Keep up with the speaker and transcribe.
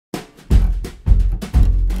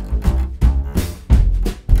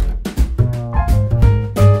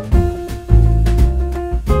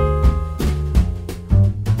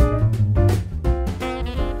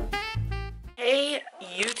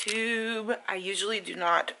I usually do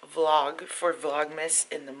not vlog for Vlogmas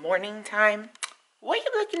in the morning time. What are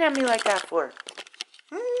you looking at me like that for?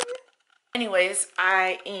 Anyways,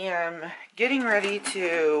 I am getting ready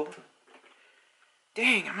to...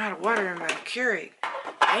 Dang, I'm out of water in my Keurig.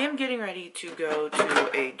 I am getting ready to go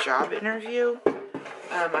to a job interview.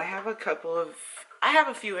 I have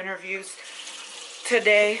a few interviews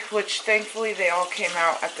today, which thankfully they all came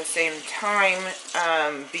out at the same time,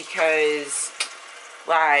 because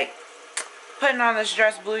like putting on this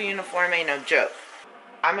dress blue uniform ain't no joke.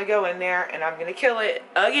 I'm gonna go in there and I'm gonna kill it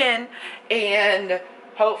again, and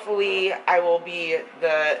hopefully I will be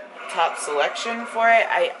the top selection for it.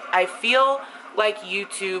 I feel like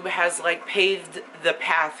YouTube has like paved the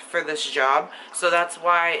path for this job, so that's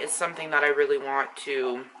why it's something that I really want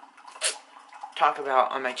to talk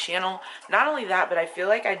about on my channel. Not only that, but I feel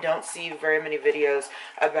like I don't see very many videos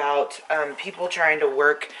about people trying to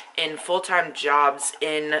work in full-time jobs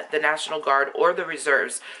in the National Guard or the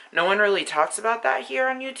reserves. No one really talks about that here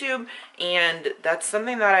on YouTube, and that's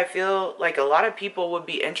something that I feel like a lot of people would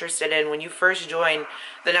be interested in. When you first join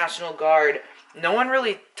the National Guard, no one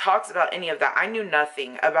really talks about any of that. I knew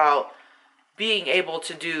nothing about being able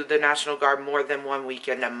to do the National Guard more than 1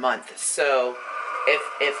 weekend a month. So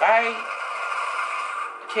if I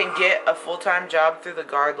can get a full-time job through the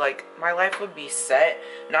Guard, like, my life would be set.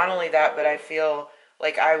 Not only that, but I feel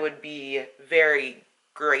like I would be very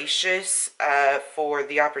gracious for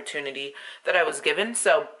the opportunity that I was given.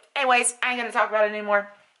 So anyways, I ain't gonna talk about it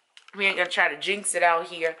anymore. We ain't gonna try to jinx it out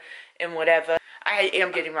here and whatever. I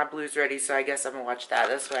am getting my blues ready, so I guess I'm gonna watch that.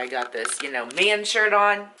 That's why I got this, you know, man shirt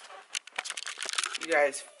on. You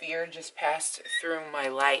guys, fear just passed through my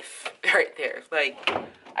life right there. Like,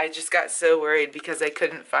 I just got so worried because I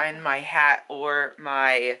couldn't find my hat or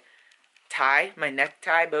my tie, my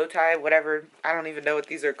necktie, bow tie, whatever. I don't even know what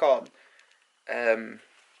these are called.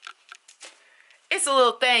 It's a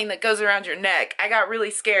little thing that goes around your neck. I got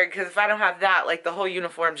really scared because if I don't have that, like, the whole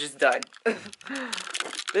uniform's just done.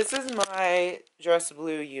 This is my dress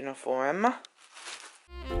blue uniform.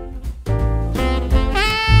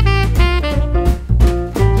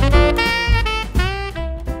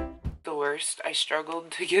 The worst. I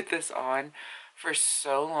struggled to get this on for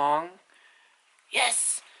so long.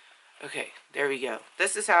 Yes! Okay, there we go.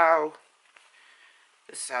 This is how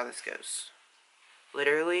this goes.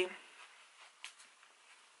 Literally.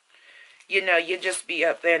 You know, you just be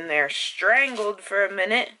up in there strangled for a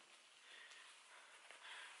minute.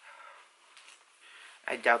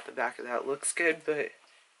 I doubt the back of that looks good, but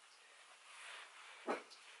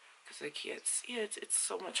because I can't see it, it's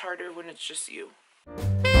so much harder when it's just you.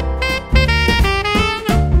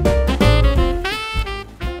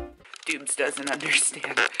 Dubes doesn't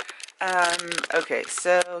understand. Okay,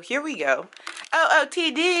 so here we go.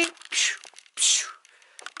 OOTD.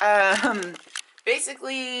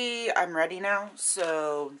 Basically, I'm ready now,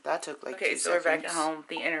 so that took like 2 seconds. So we're back at home.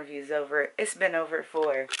 The interview's over. It's been over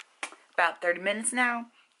for about 30 minutes now.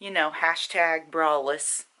 You know, hashtag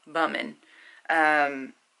brawless bumming.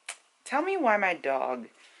 Tell me why my dog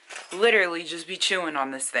literally just be chewing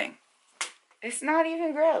on this thing. It's not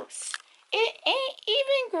even gross. It ain't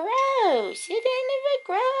even gross. It ain't even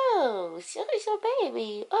gross. Look at your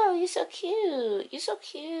baby. Oh, you're so cute. You're so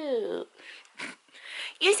cute.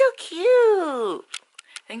 You're so cute.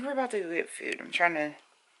 I think we're about to go get food. I'm trying to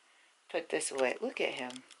put this away. Look at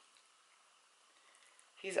him.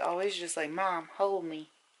 He's always just like, Mom, hold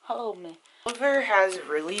me. Hold me. Oliver has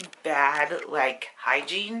really bad, like,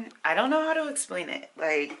 hygiene. I don't know how to explain it.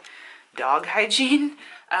 Like, dog hygiene.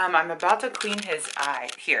 I'm about to clean his eye.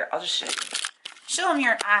 Here, I'll just show you. Show him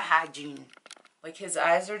your eye hygiene. Like, his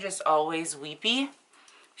eyes are just always weepy.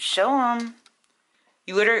 Show him.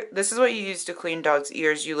 You literally, this is what you use to clean dogs'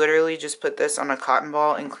 ears. You literally just put this on a cotton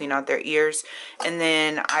ball and clean out their ears. And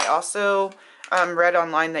then I also read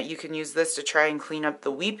online that you can use this to try and clean up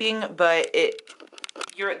the weeping, but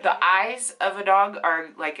the eyes of a dog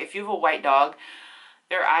are, like, if you have a white dog,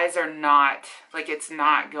 their eyes are not, like, it's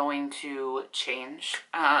not going to change.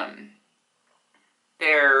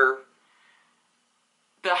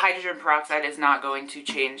 The hydrogen peroxide is not going to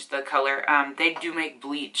change the color. They do make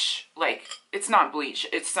bleach. Like, it's not bleach.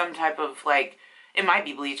 It's some type of, like, it might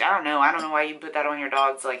be bleach. I don't know. I don't know why you put that on your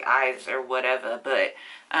dog's, like, eyes or whatever. But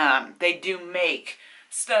they do make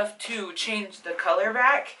stuff to change the color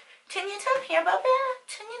back. Can you come here, Bubba?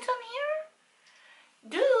 Can you come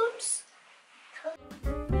here? Dubes.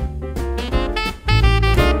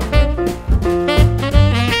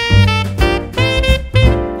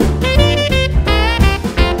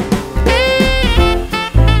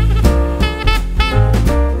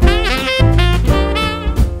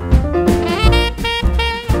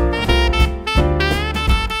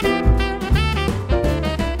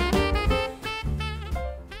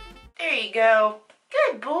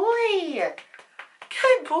 boy.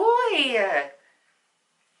 Good boy.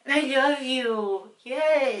 I love you.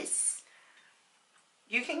 Yes.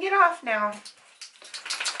 You can get off now.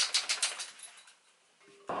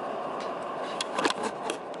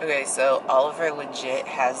 Okay, so Oliver legit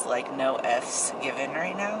has like no F's given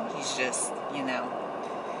right now. He's just, you know,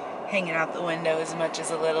 hanging out the window as much as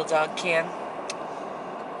a little dog can.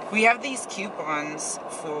 We have these coupons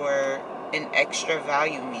for an extra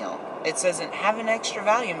value meal. It says have an extra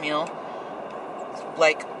value meal,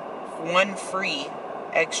 like 1 free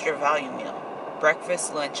extra value meal.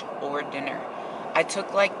 Breakfast, lunch, or dinner. I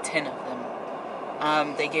took like 10 of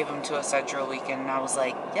them. They gave them to us at Drill Weekend, and I was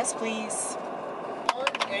like, yes, please.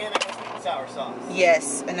 And a sweet and sour sauce.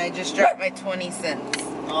 Yes, and I just dropped my 20 cents.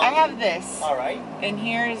 I have this. All right. And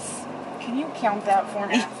here's, can you count that for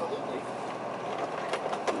me? Absolutely.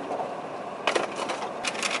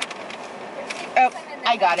 Oh,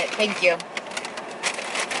 I got it. Thank you.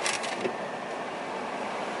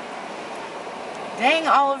 Dang,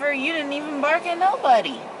 Oliver, you didn't even bark at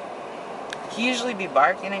nobody. He usually be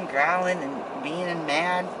barking and growling and being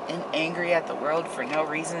mad and angry at the world for no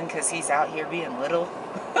reason because he's out here being little.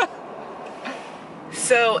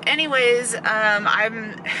 So anyways, I'm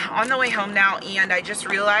on the way home now, and I just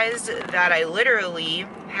realized that I literally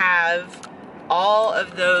have all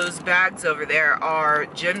of those bags over there are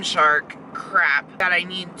Gymshark crap that I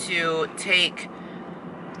need to take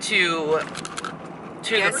to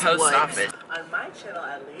the post office. On my channel,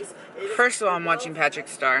 at least. First of all, I'm watching Patrick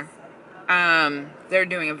Star. They're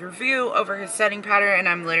doing a review over his setting pattern, and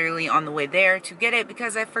I'm literally on the way there to get it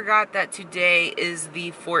because I forgot that today is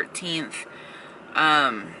the 14th.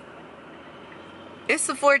 It's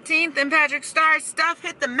the 14th, and Patrick Star's stuff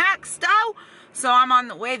hit the max though. So I'm on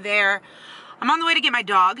the way there. I'm on the way to get my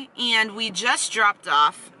dog, and we just dropped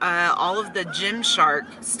off all of the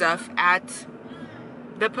Gymshark stuff at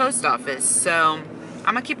the post office. So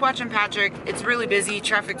I'm gonna keep watching Patrick. It's really busy,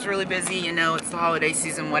 traffic's really busy, you know, it's the holiday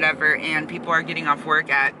season, whatever, and people are getting off work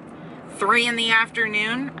at 3 in the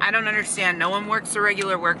afternoon. I don't understand. No one works a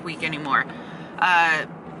regular work week anymore.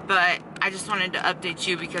 But I just wanted to update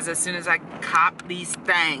you because as soon as I cop these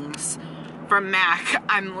things from Mac,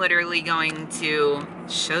 I'm literally going to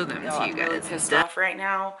show them to you guys. I'm really pissed off right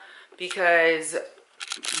now because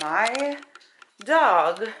my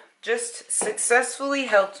dog just successfully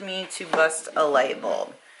helped me to bust a light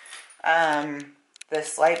bulb.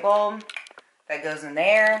 This light bulb that goes in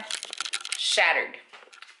there, shattered.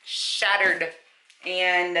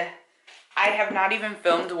 And I have not even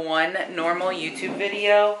filmed one normal YouTube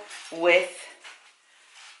video with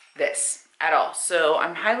this at all. So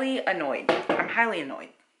I'm highly annoyed.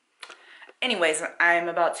 Anyways, I'm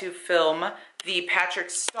about to film the Patrick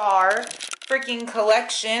Star freaking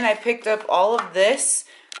collection. I picked up all of this.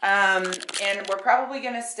 And we're probably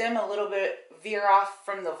going to veer off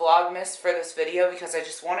from the Vlogmas for this video because I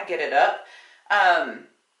just want to get it up.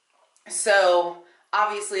 So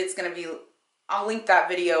obviously it's going to be, I'll link that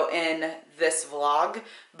video in this vlog,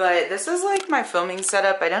 but this is like my filming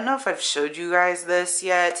setup. I don't know if I've showed you guys this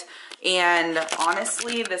yet. And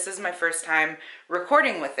honestly, this is my first time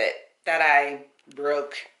recording with it that I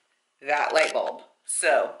broke that light bulb.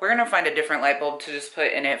 So we're gonna find a different light bulb to just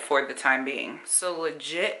put in it for the time being. So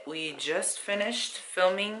legit, we just finished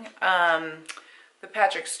filming the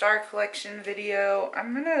Patrick Star collection video.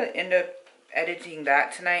 I'm gonna end up editing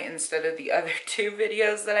that tonight instead of the other 2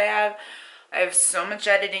 videos that I have. I have so much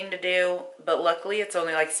editing to do, but luckily it's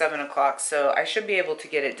only like 7 o'clock, so I should be able to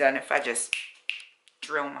get it done if I just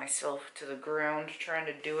drill myself to the ground trying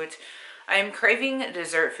to do it. I am craving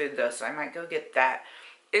dessert food though, so I might go get that.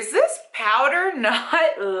 Is this powder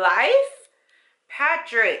not life?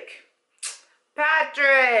 Patrick,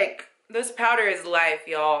 this powder is life,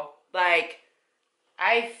 y'all. Like,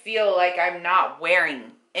 I feel like I'm not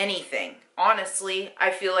wearing anything. Honestly,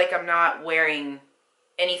 I feel like I'm not wearing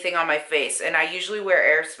anything on my face, and I usually wear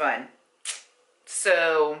Airspun.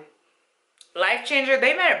 So, life changer.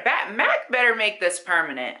 They better, Mac better make this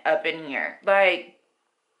permanent up in here. Like,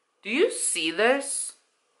 do you see this?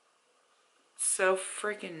 So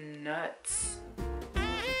freaking nuts.